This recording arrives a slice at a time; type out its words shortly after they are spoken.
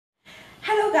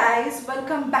Hello guys,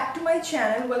 welcome back to my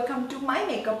channel. Welcome to my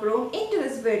makeup room. Into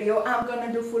this video I'm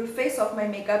gonna do full face of my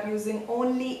makeup using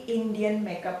only Indian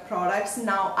makeup products.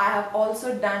 Now I have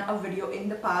also done a video in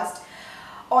the past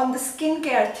on the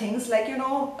skincare things, like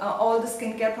all the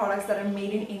skincare products that are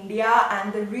made in India,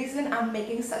 and the reason I'm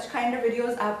making such kind of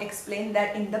videos, I've explained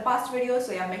that in the past video,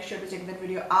 so yeah, make sure to check that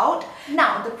video out.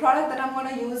 Now the product that I'm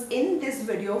gonna use in this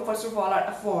video, first of all, are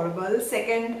affordable.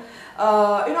 Second,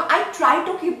 I try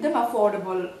to keep them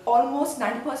affordable. Almost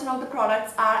 90% of the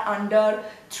products are under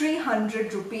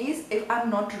 300 rupees if I'm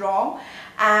not wrong,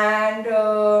 and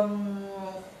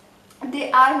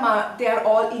they are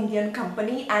all Indian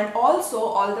company, and also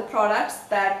all the products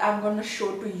that I'm going to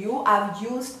show to you, I've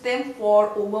used them for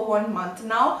over 1 month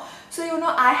now. So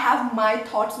I have my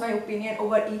thoughts, my opinion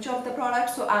over each of the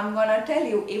products, so I'm gonna tell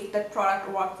you if that product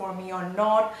worked for me or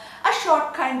not, a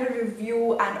short kind of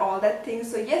review and all that thing.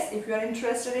 So yes, if you're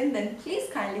interested in, then please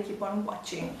kindly keep on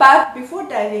watching. But before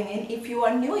diving in, if you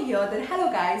are new here, then hello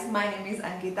guys, my name is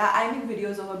Ankita. I make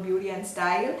videos over beauty and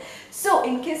style. So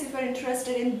in case if you're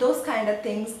interested in those kind of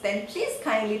things, then please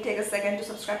kindly take a second to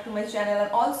subscribe to my channel,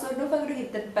 and also don't forget to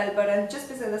hit that bell button just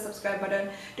beside the subscribe button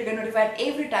to get notified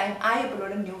every time I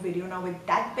upload a new video. Now with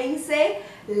that being said,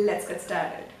 let's get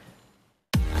started.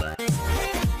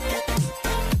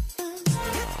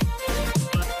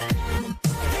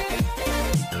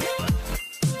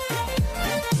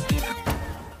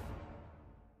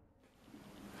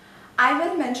 I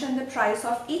will mention the price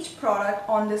of each product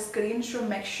on the screen, so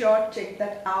make sure to check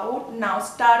that out. Now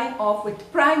starting off with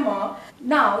primer.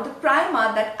 Now the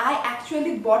primer that I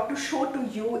actually bought to show to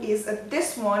you is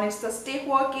this one. It's the Stay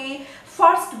Quirky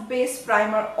First Base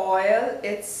Primer Oil.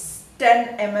 It's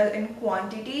 10 ml in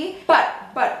quantity, but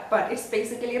it's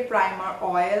basically a primer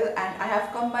oil, and I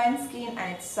have combined skin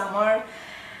and it's summer,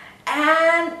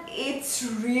 and it's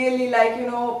really like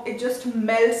it just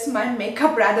melts my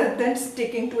makeup rather than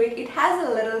sticking to it. It has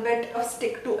a little bit of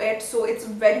stick to it, so it's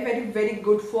very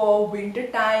good for winter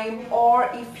time, or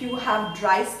if you have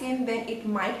dry skin then it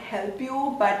might help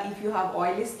you. But if you have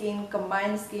oily skin,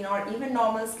 combined skin, or even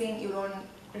normal skin, you don't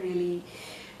really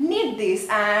need this.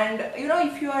 And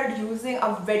if you are using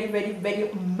a very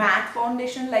matte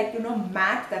foundation, like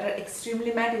matte that are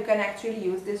extremely matte, you can actually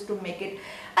use this to make it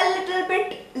a little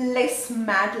bit less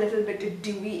matte, little bit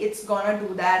dewy. It's gonna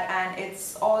do that. And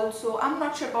it's also, I'm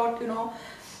not sure about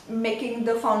making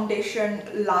the foundation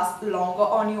last longer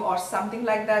on you or something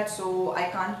like that, so I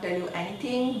can't tell you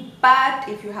anything. But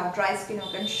if you have dry skin,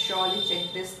 you can surely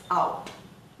check this out.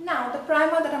 Now the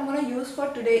primer that I'm going to use for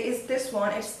today is this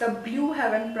one. It's the Blue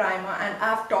Heaven primer, and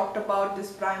I've talked about this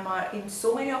primer in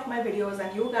so many of my videos,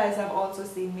 and you guys have also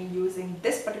seen me using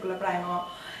this particular primer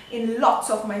in lots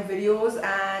of my videos,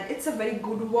 and it's a very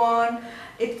good one.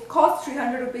 It costs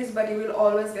 300 rupees, but you will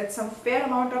always get some fair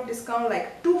amount of discount,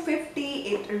 like 250.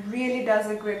 It really does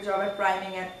a great job at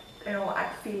priming, at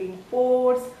filling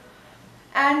pores,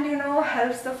 and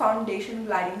helps the foundation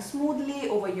gliding smoothly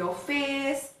over your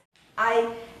face.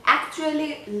 I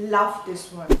actually love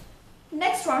this one.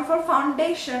 Next one, for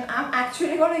foundation, I'm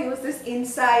actually going to use this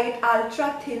Inside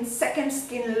Ultra Thin Second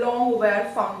Skin Long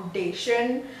Wear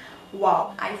Foundation.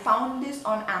 Wow, I found this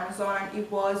on Amazon and it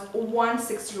was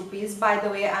 160 rupees. By the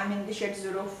way, I'm in the shade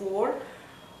 04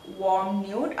 Warm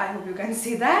Nude. I hope you can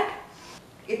see that.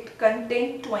 It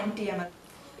contains 20 ml.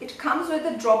 It comes with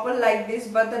a dropper like this,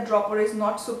 but the dropper is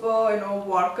not super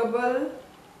workable,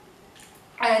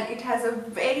 and it has a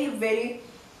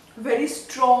very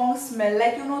strong smell,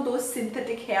 like those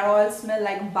synthetic hair oil smell,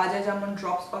 like Bajaj Almond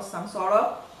drops or some sort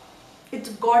of. It's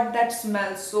got that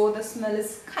smell, so the smell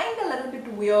is kind of a little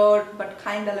bit weird, but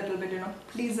kind of a little bit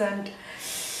pleasant.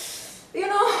 You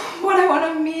know what I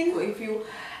want to mean. So if you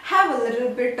have a little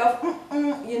bit of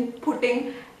in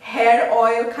putting hair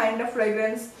oil kind of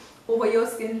fragrance over your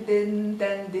skin,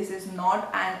 then this is not,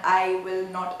 and I will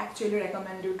not actually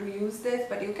recommend you to use this.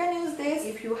 But you can use this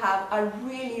if you have a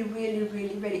really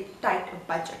very tight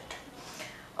budget.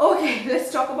 Okay,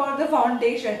 let's talk about the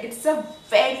foundation. It's a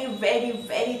very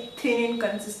thin in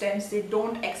consistency.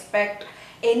 Don't expect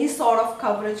any sort of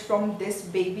coverage from this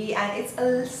baby, and it's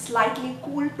a slightly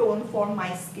cool tone for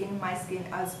my skin. My skin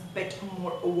is a bit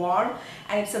more warm,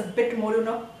 and it's a bit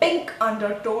more pink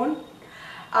undertone.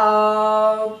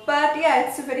 But yeah,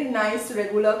 it's a very nice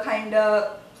regular kind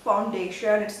of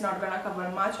foundation. It's not gonna cover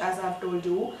much, as I've told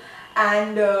you,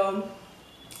 and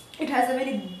it has a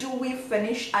very dewy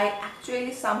finish. I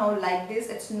actually somehow like this.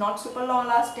 It's not super long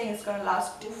lasting. It's gonna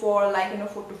last for like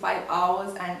 4 to 5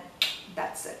 hours, and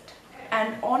that's it.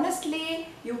 And honestly,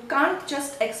 you can't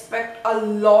just expect a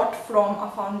lot from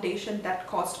a foundation that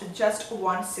costs just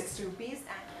 160 rupees.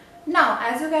 Now,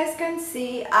 as you guys can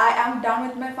see, I am done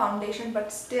with my foundation,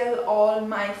 but still all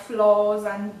my flaws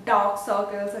and dark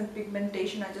circles and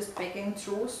pigmentation are just peeking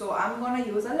through. So I'm gonna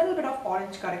use a little bit of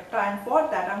orange corrector, and for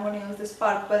that I'm gonna use this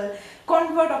purple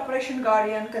Convert Operation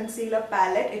Guardian Concealer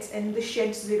Palette. It's in the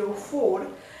shade 04.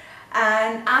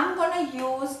 And I'm gonna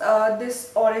use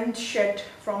this orange shade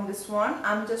from this one.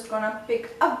 I'm just gonna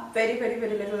pick a very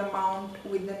little amount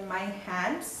within my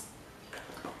hands.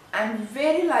 I'm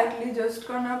very lightly just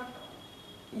gonna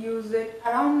use it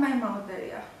around my mouth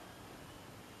area.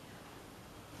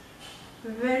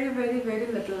 Very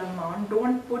little amount.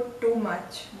 Don't put too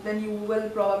much, then you will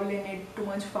probably need too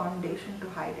much foundation to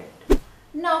hide it.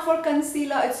 Now for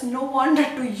concealer, it's no wonder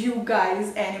to you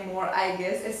guys anymore, I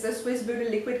guess. It's the Swiss Beauty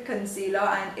Liquid Concealer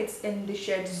and it's in the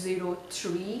shade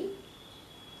 03.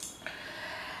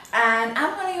 And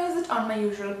I'm gonna use it on my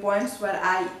usual points where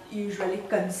I usually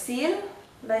conceal,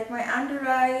 like my under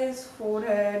eyes,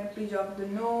 forehead, bridge of the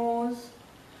nose,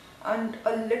 and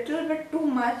a little bit too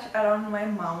much around my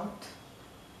mouth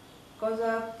because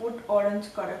I put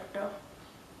orange corrector.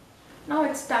 Now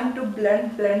it's time to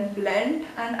blend,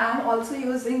 and I'm also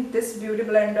using this beauty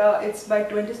blender. It's by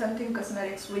 20 something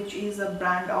Cosmetics, which is a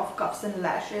brand of cuffs and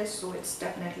lashes, so it's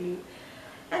definitely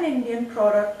an Indian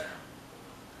product,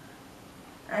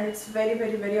 and it's very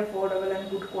affordable and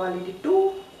good quality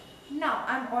too. Now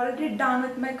I'm already done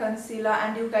with my concealer,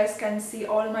 and you guys can see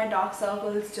all my dark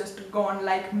circles just gone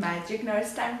like magic. Now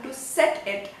it's time to set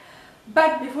it,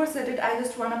 but before set it I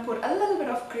just want to put a little bit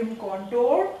of cream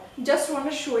contour. Just want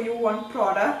to show you one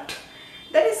product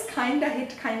that is kinda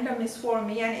hit kinda miss for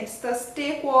me, and it's the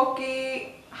Stay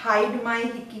Quirky Hide My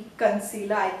Hickey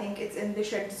Concealer. I think it's in the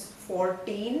shade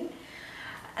 14.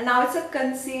 Now it's a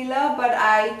concealer, but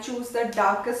I choose the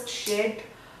darkest shade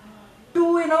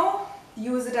to, you know,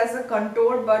 use it as a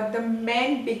contour. But the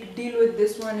main big deal with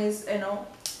this one is, you know,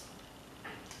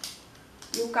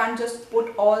 you can't just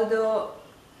put all the,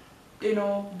 you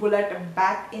know, bullet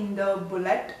back in the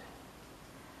bullet.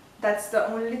 That's the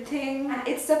only thing, and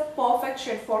it's a perfect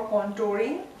shade for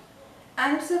contouring,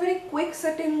 and it's a very quick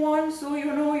setting one, so you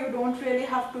know, you don't really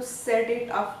have to set it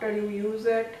after you use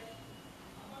it.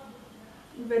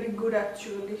 Very good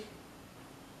actually.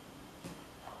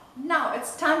 Now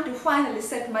it's time to finally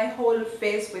set my whole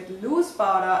face with loose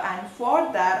powder, and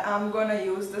for that I'm gonna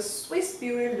use the Swiss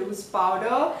Beauty loose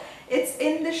powder. It's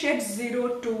in the shade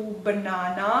 02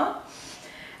 Banana,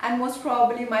 and most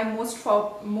probably my most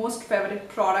favorite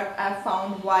product I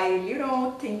found while, you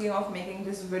know, thinking of making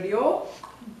this video.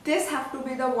 This have to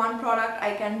be the one product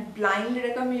I can blindly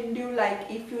recommend you.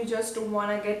 Like, if you just want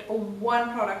to get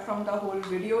one product from the whole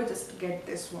video, just get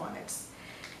this one.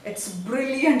 It's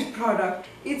brilliant product.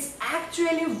 It's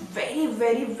actually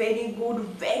very good,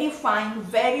 very fine,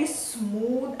 very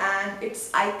smooth, and it's,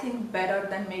 I think, better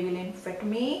than Maybelline Fit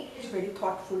Me. It's very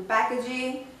thoughtful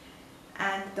packaging,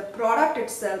 and the product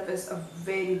itself is a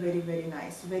very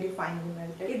nice, very finely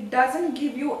melted. It doesn't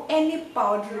give you any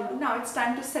powder. Now it's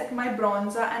time to set my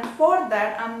bronzer, and for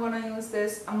that I'm gonna use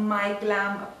this My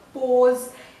Glam Pose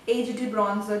HD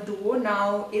Bronzer Duo.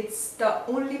 Now it's the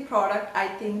only product I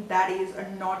think that is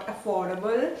not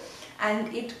affordable,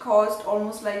 and it cost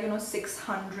almost like, you know,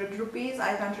 600 rupees.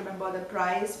 I can't remember the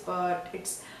price, but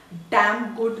it's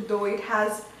damn good, though. It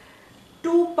has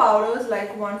two powders,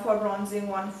 like one for bronzing,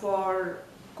 one for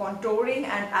contouring,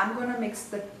 and I'm gonna mix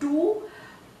the two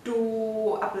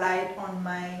to apply it on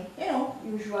my, you know,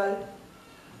 usual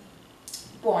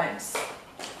points.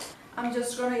 I'm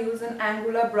just gonna use an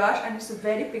angular brush, and it's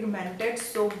very pigmented,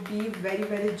 so be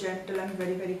very gentle and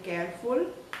very careful.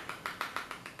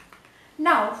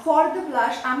 Now for the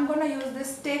blush, I'm gonna use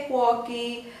this Stay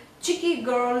Quirky Cheeky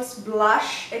Girls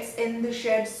blush. It's in the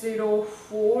shade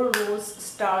 04 Rose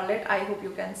Starlet. I hope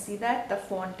you can see that. The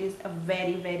font is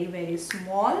very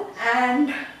small,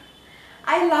 and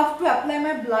I love to apply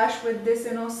my blush with this,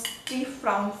 you know, stiff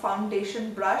round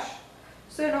foundation brush.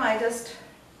 So, you know, I just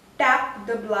tap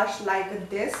the blush like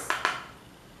this.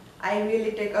 I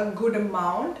really take a good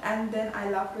amount, and then I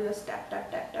love to just tap,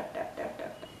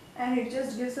 and it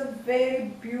just gives a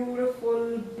very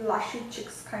beautiful blushy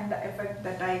cheeks kind of effect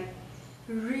that I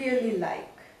really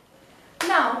like.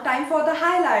 Now time for the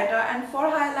highlighter, and for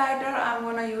highlighter I'm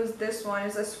gonna use this one.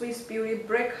 It's a Swiss Beauty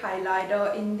Brick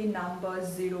Highlighter in the number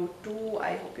 02.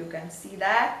 I hope you can see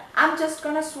that. I'm just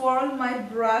gonna swirl my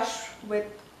brush with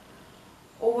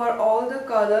over all the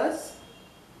colors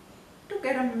to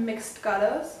get a mixed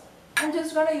colors. I'm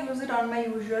just gonna use it on my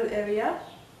usual area,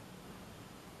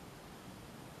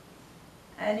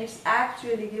 and it's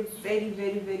actually gives very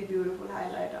beautiful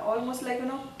highlighter, almost like, you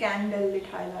know, candle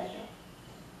lit highlighter.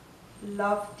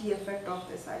 Love the effect of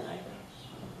this highlighter.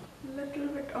 little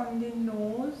bit on the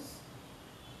nose,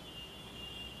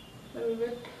 little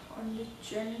bit on the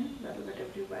chin, little bit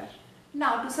everywhere.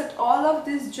 Now to set all of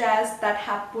this jazz that I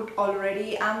have put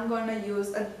already, I'm gonna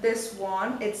use this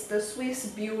one. It's the Swiss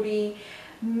Beauty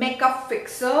Makeup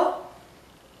Fixer.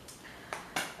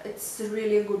 It's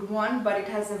really a good one, but it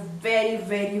has a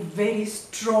very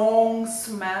strong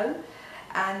smell,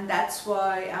 and that's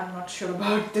why I'm not sure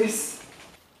about this.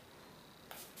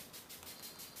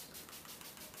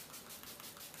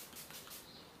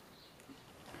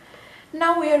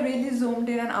 Now we are really zoomed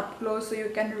in and up close, so you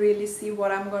can really see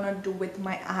what I'm gonna do with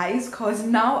my eyes, cause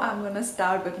now I'm gonna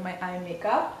start with my eye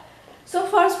makeup. So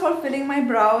first, for filling my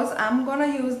brows, I'm gonna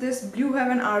use this Blue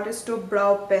Heaven Artisto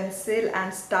brow pencil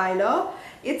and styler.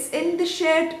 It's in the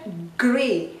shade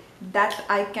grey that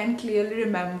I can clearly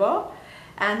remember,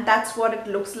 and that's what it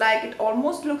looks like. It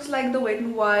almost looks like the Wet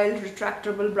n Wild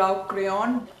retractable brow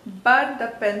crayon, but the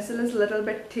pencil is a little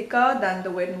bit thicker than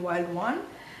the Wet n Wild one.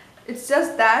 It's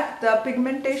just that the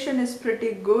pigmentation is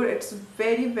pretty good. It's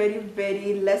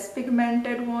very less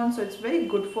pigmented one, so it's very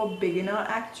good for beginner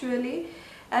actually,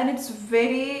 and it's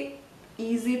very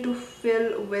easy to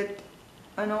fill with,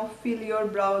 fill your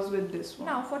brows with this one.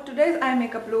 Now for today's eye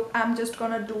makeup look, I'm just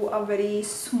gonna do a very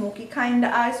smoky kind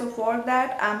of eye. So for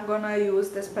that, I'm gonna use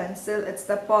this pencil. It's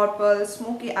the Purple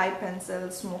Smoky Eye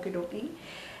Pencil, Smoky Doki.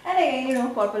 And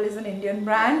again, Purple is an Indian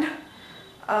brand,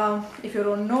 if you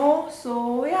don't know.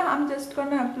 So yeah, I'm just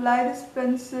gonna apply this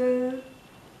pencil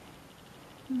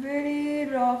very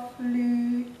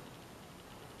roughly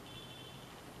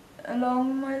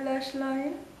along my lash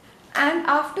line, and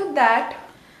after that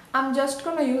I'm just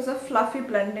gonna use a fluffy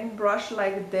blending brush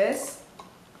like this.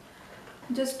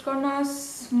 Just gonna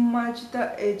smudge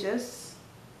the edges.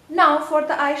 Now for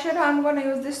the eyeshadow, I'm gonna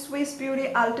use this Swiss Beauty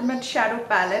Ultimate Shadow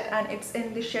Palette, and it's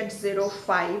in the shade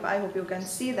 05. I hope you can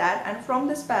see that. And from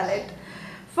this palette,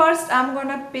 first I'm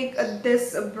gonna pick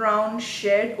this brown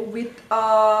shade with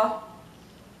a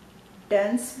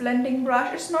dense blending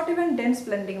brush. It's not even dense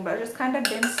blending brush, it's kind of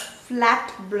dense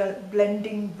flat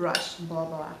blending brush. Blah,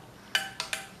 blah.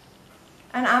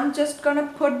 And I'm just gonna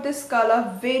put this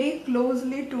color very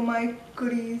closely to my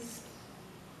crease.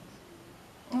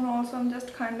 And also I'm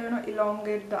just kind of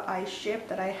elongate the eye shape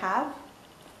that I have.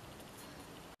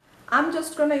 I'm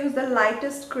just gonna use the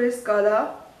lightest crease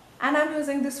color, and I'm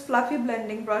using this fluffy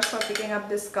blending brush for picking up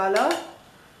this color.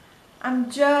 I'm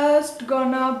just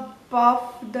gonna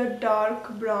buff the dark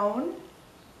brown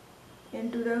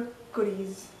into the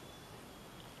crease.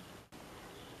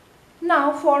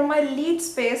 Now for my lid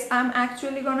space, I'm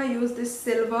actually gonna use this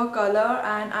silver color,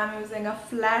 and I'm using a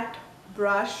flat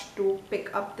brush to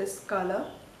pick up this color.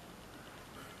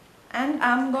 And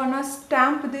I'm gonna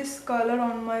stamp this color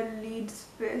on my lid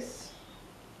space.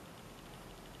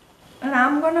 And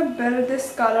I'm gonna build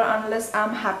this color unless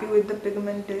I'm happy with the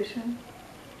pigmentation.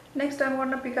 Next, I'm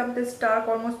gonna pick up this dark,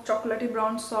 almost chocolatey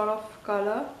brown sort of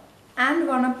color, and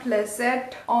gonna place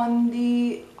it on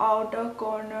the outer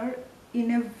corner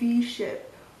in a V shape,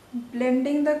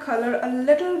 blending the color a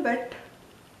little bit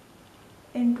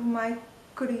into my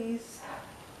crease.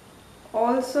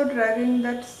 Also dragging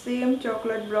that same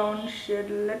chocolate brown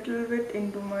shade a little bit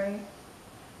into my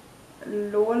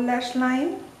lower lash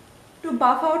line. To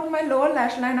buff out my lower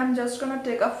lash line, I'm just gonna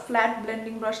take a flat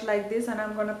blending brush like this, and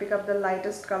I'm gonna pick up the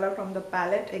lightest color from the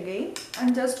palette again.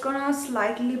 I'm just gonna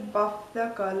slightly buff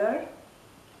the color.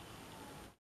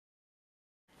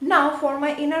 Now for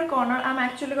my inner corner, I'm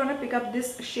actually gonna pick up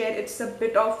this shade. It's a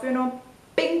bit of,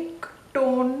 pink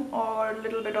tone or a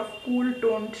little bit of cool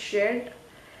toned shade.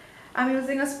 I'm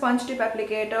using a sponge tip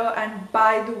applicator, and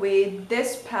by the way,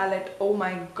 this palette, oh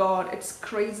my god, it's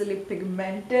crazily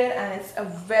pigmented, and it's a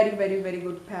very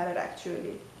good palette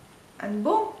actually. And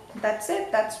boom, that's it.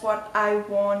 That's what I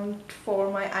want for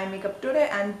my eye makeup today,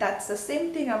 and that's the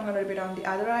same thing I'm gonna repeat on the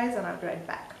other eyes, and I'll be right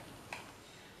back.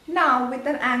 Now with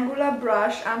an angular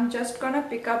brush, I'm just gonna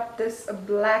pick up this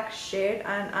black shade,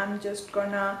 and I'm just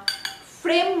gonna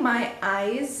frame my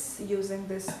eyes using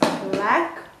this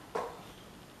black,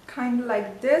 kind of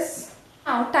like this.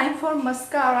 Now time for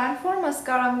mascara, and for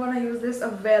mascara I'm gonna use this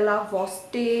Vela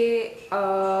Voste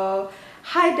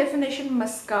high definition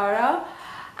mascara,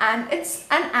 and it's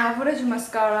an average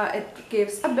mascara. It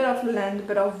gives a bit of length,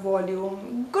 bit of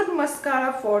volume, good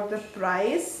mascara for the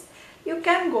price. You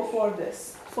can go for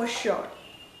this for sure.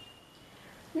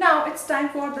 Now it's time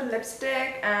for the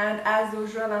lipstick, and as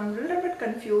usual I'm a little bit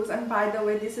confused, and by the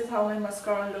way, this is how my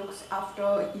mascara looks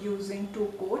after using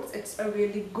 2 coats. It's a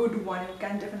really good one. You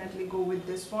can definitely go with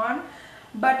this one.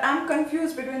 but I'm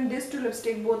confused between these two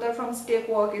lipstick. Both are from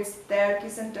Steakwork. It's their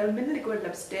Kiss and Tell Mini Liquid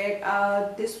Lipstick.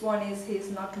 This one is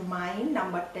His Not Mine,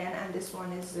 number 10, and this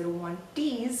one is 01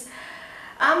 Tease.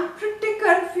 I'm pretty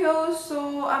confused,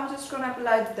 so I'm just gonna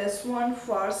apply this one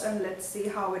first and let's see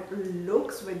how it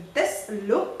looks with this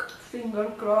look. Finger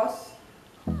crossed.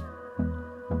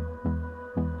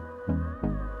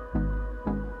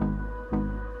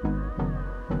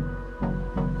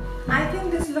 I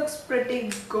think this looks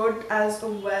pretty good as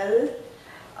well.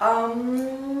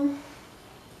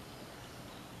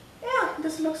 Yeah,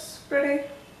 this looks pretty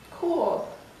cool.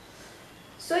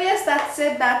 So yes, that's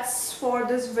it. That's for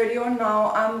this video.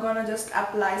 Now I'm gonna just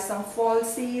apply some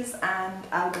falsies and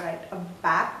I'll be right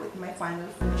back with my final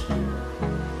finished look.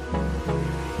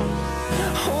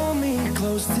 Hold me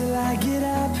close till I get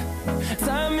up.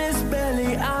 Time is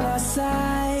barely on our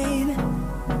side.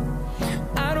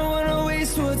 I don't wanna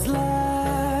waste what's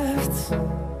left.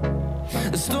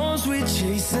 The storms we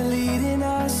chase are leading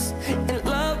us, and